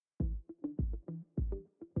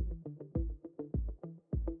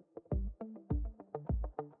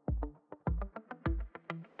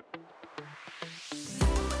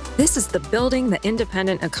This is the Building the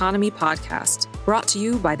Independent Economy podcast, brought to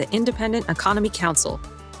you by the Independent Economy Council.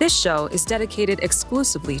 This show is dedicated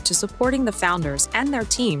exclusively to supporting the founders and their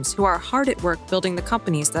teams who are hard at work building the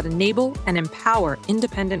companies that enable and empower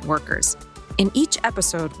independent workers. In each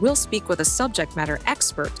episode, we'll speak with a subject matter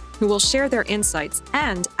expert who will share their insights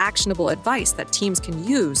and actionable advice that teams can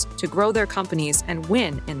use to grow their companies and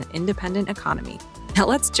win in the independent economy. Now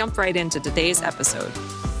let's jump right into today's episode.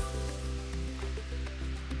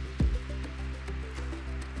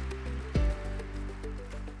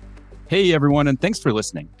 Hey everyone, and thanks for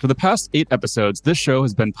listening. For the past 8 episodes, this show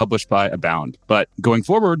has been published by Abound. But going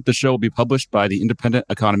forward, the show will be published by the Independent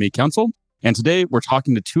Economy Council. And today, we're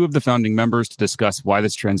talking to 2 of the founding members to discuss why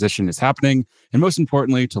this transition is happening, and most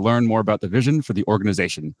importantly, to learn more about the vision for the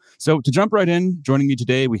organization. So to jump right in, joining me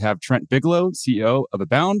today, we have Trent Bigelow, CEO of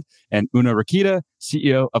Abound, and Una Rokita,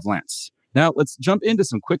 CEO of Lance. Now, let's jump into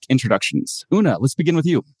some quick introductions. Una, let's begin with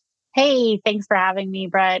you. Hey, thanks for having me,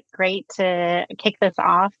 Brett. Great to kick this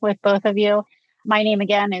off with both of you. My name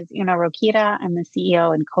again is Una Rokita. I'm the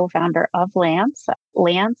CEO and co-founder of Lance.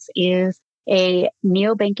 Lance is a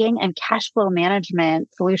neobanking and cash flow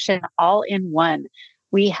management solution all in one.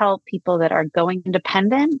 We help people that are going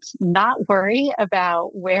independent not worry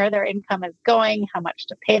about where their income is going, how much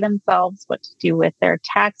to pay themselves, what to do with their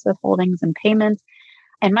tax withholdings and payments,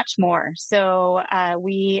 and much more. So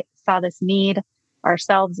we saw this need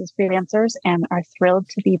ourselves as freelancers and are thrilled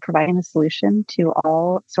to be providing a solution to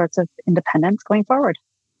all sorts of independents going forward.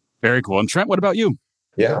 Very cool. And Trent, what about you?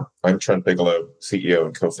 Yeah, I'm Trent Bigelow, CEO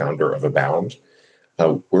and co-founder of Abound.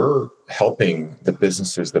 We're helping the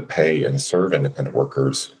businesses that pay and serve independent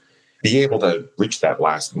workers be able to reach that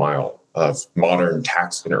last mile of modern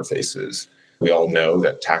tax interfaces. We all know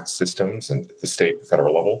that tax systems at the state and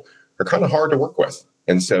federal level are kind of hard to work with.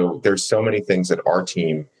 And so there's so many things that our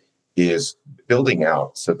team is building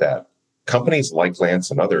out so that companies like Lance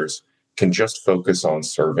and others can just focus on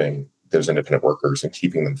serving those independent workers and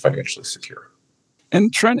keeping them financially secure.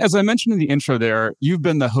 And Trent, as I mentioned in the intro there, you've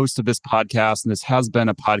been the host of this podcast, and this has been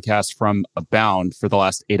a podcast from Abound for the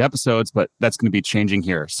last 8 episodes, but that's going to be changing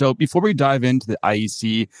here. So before we dive into the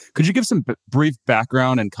IEC, could you give some brief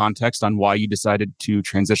background and context on why you decided to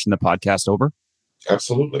transition the podcast over?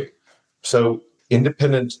 Absolutely. So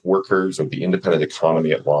independent workers, or the independent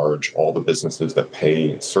economy at large, all the businesses that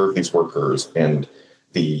pay and serve these workers, and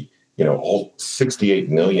the all 68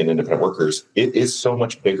 million independent workers, it is so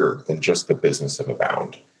much bigger than just the business of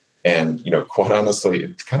Abound. And, quite honestly,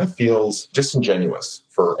 it kind of feels disingenuous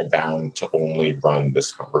for Abound to only run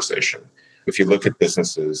this conversation. If you look at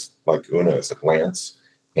businesses like Una's at Lance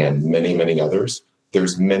and many, many others,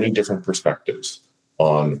 there's many different perspectives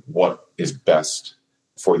on what is best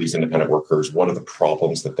for these independent workers, what are the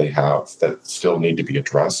problems that they have that still need to be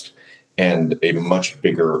addressed, and a much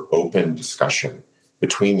bigger open discussion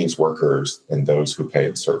between these workers and those who pay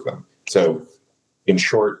and serve them. So in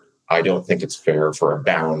short, I don't think it's fair for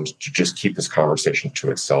Abound to just keep this conversation to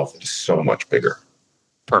itself. It is so much bigger.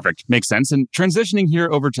 Perfect. Makes sense. And transitioning here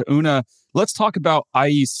over to Una, let's talk about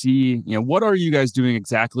IEC. What are you guys doing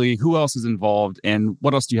exactly? Who else is involved? And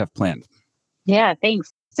what else do you have planned? Yeah,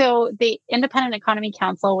 thanks. So the Independent Economy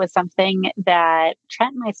Council was something that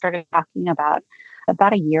Trent and I started talking about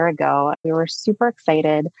a year ago. We were super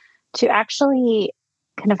excited to actually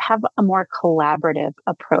kind of have a more collaborative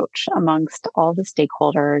approach amongst all the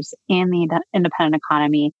stakeholders in the independent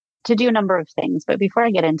economy to do a number of things. But before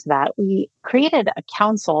I get into that, we created a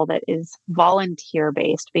council that is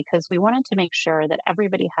volunteer-based because we wanted to make sure that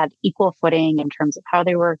everybody had equal footing in terms of how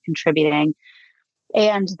they were contributing,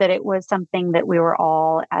 and that it was something that we were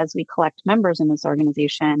all, as we collect members in this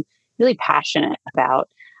organization, really passionate about.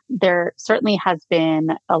 There certainly has been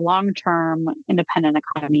a long-term independent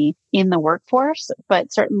economy in the workforce,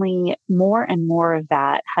 but certainly more and more of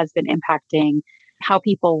that has been impacting how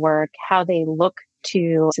people work, how they look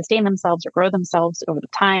to sustain themselves or grow themselves over the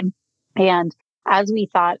time. And as we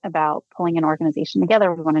thought about pulling an organization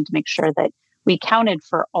together, we wanted to make sure that we counted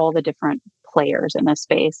for all the different players in this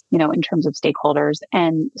space, in terms of stakeholders.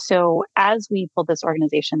 And so as we pulled this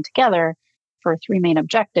organization together for 3 main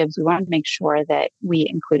objectives, we wanted to make sure that we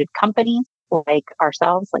included companies like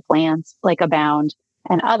ourselves, like Lance, like Abound,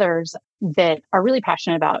 and others that are really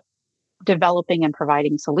passionate about developing and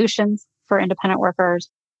providing solutions for independent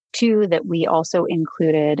workers. 2, that we also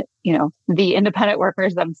included, the independent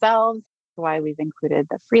workers themselves, why we've included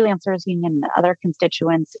the Freelancers Union and the other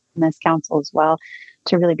constituents in this council as well,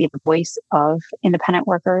 to really be the voice of independent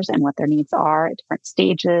workers and what their needs are at different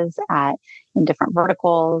stages, in different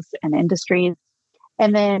verticals and industries.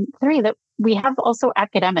 And then 3, that we have also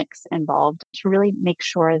academics involved to really make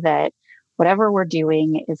sure that whatever we're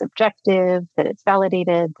doing is objective, that it's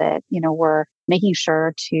validated, that, we're making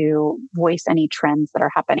sure to voice any trends that are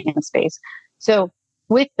happening in the space. So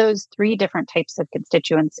with those three different types of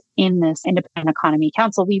constituents in this Independent Economy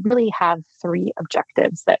Council, we really have three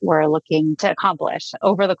objectives that we're looking to accomplish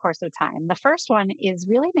over the course of time. The first one is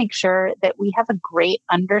really make sure that we have a great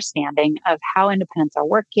understanding of how independents are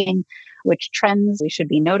working, which trends we should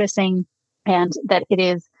be noticing, and that it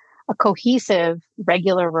is a cohesive,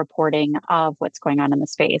 regular reporting of what's going on in the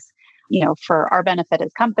space, for our benefit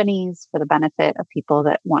as companies, for the benefit of people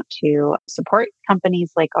that want to support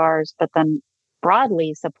companies like ours, but then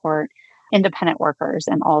broadly support independent workers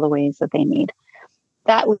in all the ways that they need.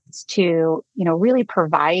 That leads to, really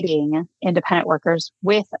providing independent workers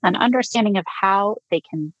with an understanding of how they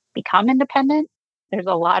can become independent. There's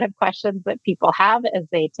a lot of questions that people have as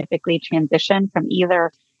they typically transition from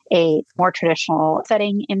either a more traditional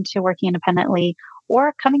setting into working independently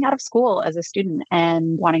or coming out of school as a student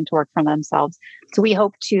and wanting to work for themselves. So we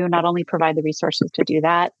hope to not only provide the resources to do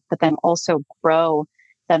that, but then also grow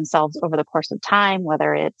themselves over the course of time,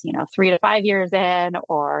 whether it's, 3 to 5 years in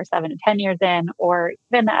or 7 to 10 years in, or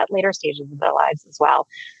even at later stages of their lives as well.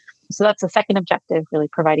 So that's the second objective, really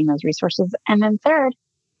providing those resources. And then third,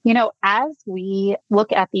 as we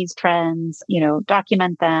look at these trends,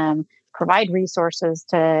 document them, provide resources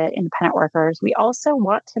to independent workers, we also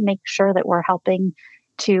want to make sure that we're helping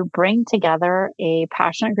to bring together a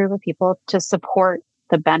passionate group of people to support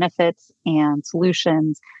the benefits and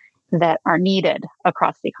solutions that are needed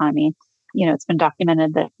across the economy. It's been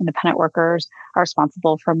documented that independent workers are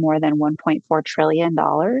responsible for more than $1.4 trillion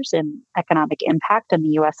in economic impact in the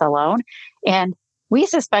US alone. And we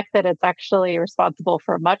suspect that it's actually responsible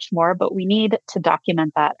for much more, but we need to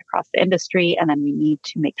document that across the industry. And then we need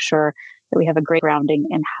to make sure that we have a great grounding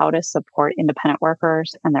in how to support independent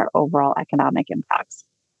workers and their overall economic impacts.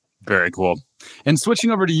 Very cool. And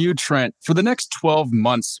switching over to you, Trent, for the next 12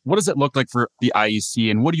 months, what does it look like for the IEC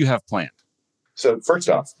and what do you have planned? So first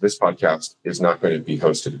off, this podcast is not going to be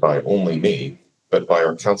hosted by only me, but by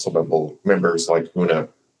our council members like Una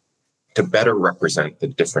to better represent the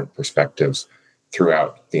different perspectives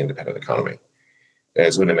throughout the independent economy.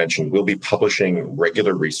 As Una mentioned, we'll be publishing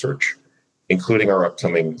regular research, including our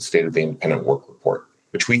upcoming State of the Independent Work Report,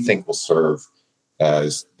 which we think will serve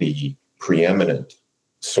as the preeminent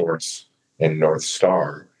source and North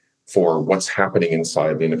Star for what's happening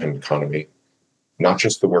inside the independent economy, not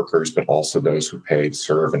just the workers, but also those who pay,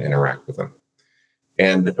 serve, and interact with them.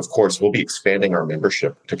 And of course, we'll be expanding our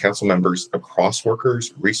membership to council members across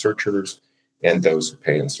workers, researchers, and those who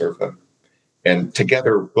pay and serve them. And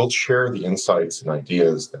together, we'll share the insights and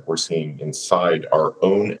ideas that we're seeing inside our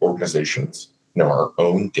own organizations, our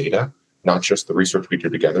own data, not just the research we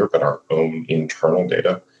do together, but our own internal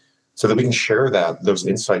data, so that we can share those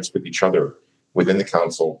insights with each other within the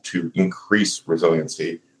council to increase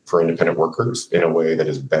resiliency for independent workers in a way that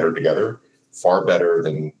is better together, far better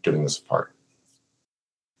than doing this apart.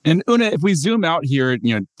 And Una, if we zoom out here,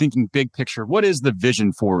 thinking big picture, what is the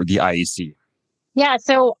vision for the IEC? Yeah,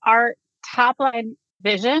 so our top line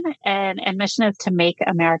vision and mission is to make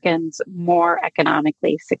Americans more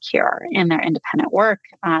economically secure in their independent work.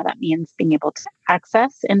 That means being able to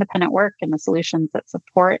access independent work and the solutions that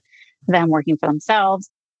support them working for themselves,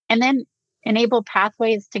 and then enable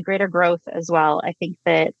pathways to greater growth as well. I think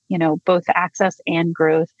that, both access and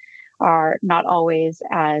growth are not always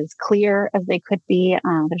as clear as they could be.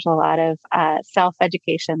 There's a lot of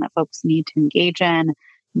self-education that folks need to engage in,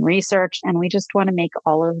 research, and we just want to make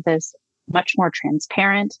all of this much more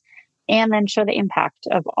transparent and then show the impact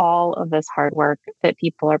of all of this hard work that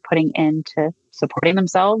people are putting into supporting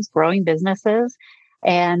themselves, growing businesses,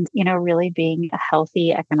 and, really being a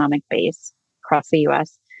healthy economic base across the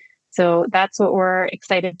U.S. So that's what we're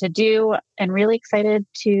excited to do and really excited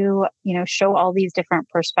to, show all these different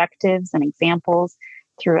perspectives and examples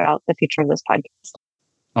throughout the future of this podcast.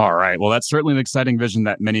 All right. Well, that's certainly an exciting vision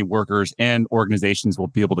that many workers and organizations will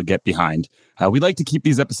be able to get behind. We like to keep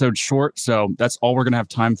these episodes short, so that's all we're going to have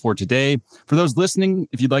time for today. For those listening,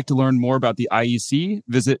 if you'd like to learn more about the IEC,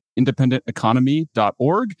 visit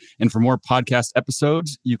independenteconomy.org. And for more podcast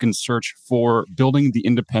episodes, you can search for Building the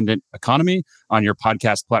Independent Economy on your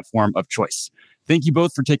podcast platform of choice. Thank you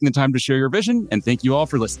both for taking the time to share your vision, and thank you all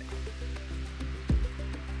for listening.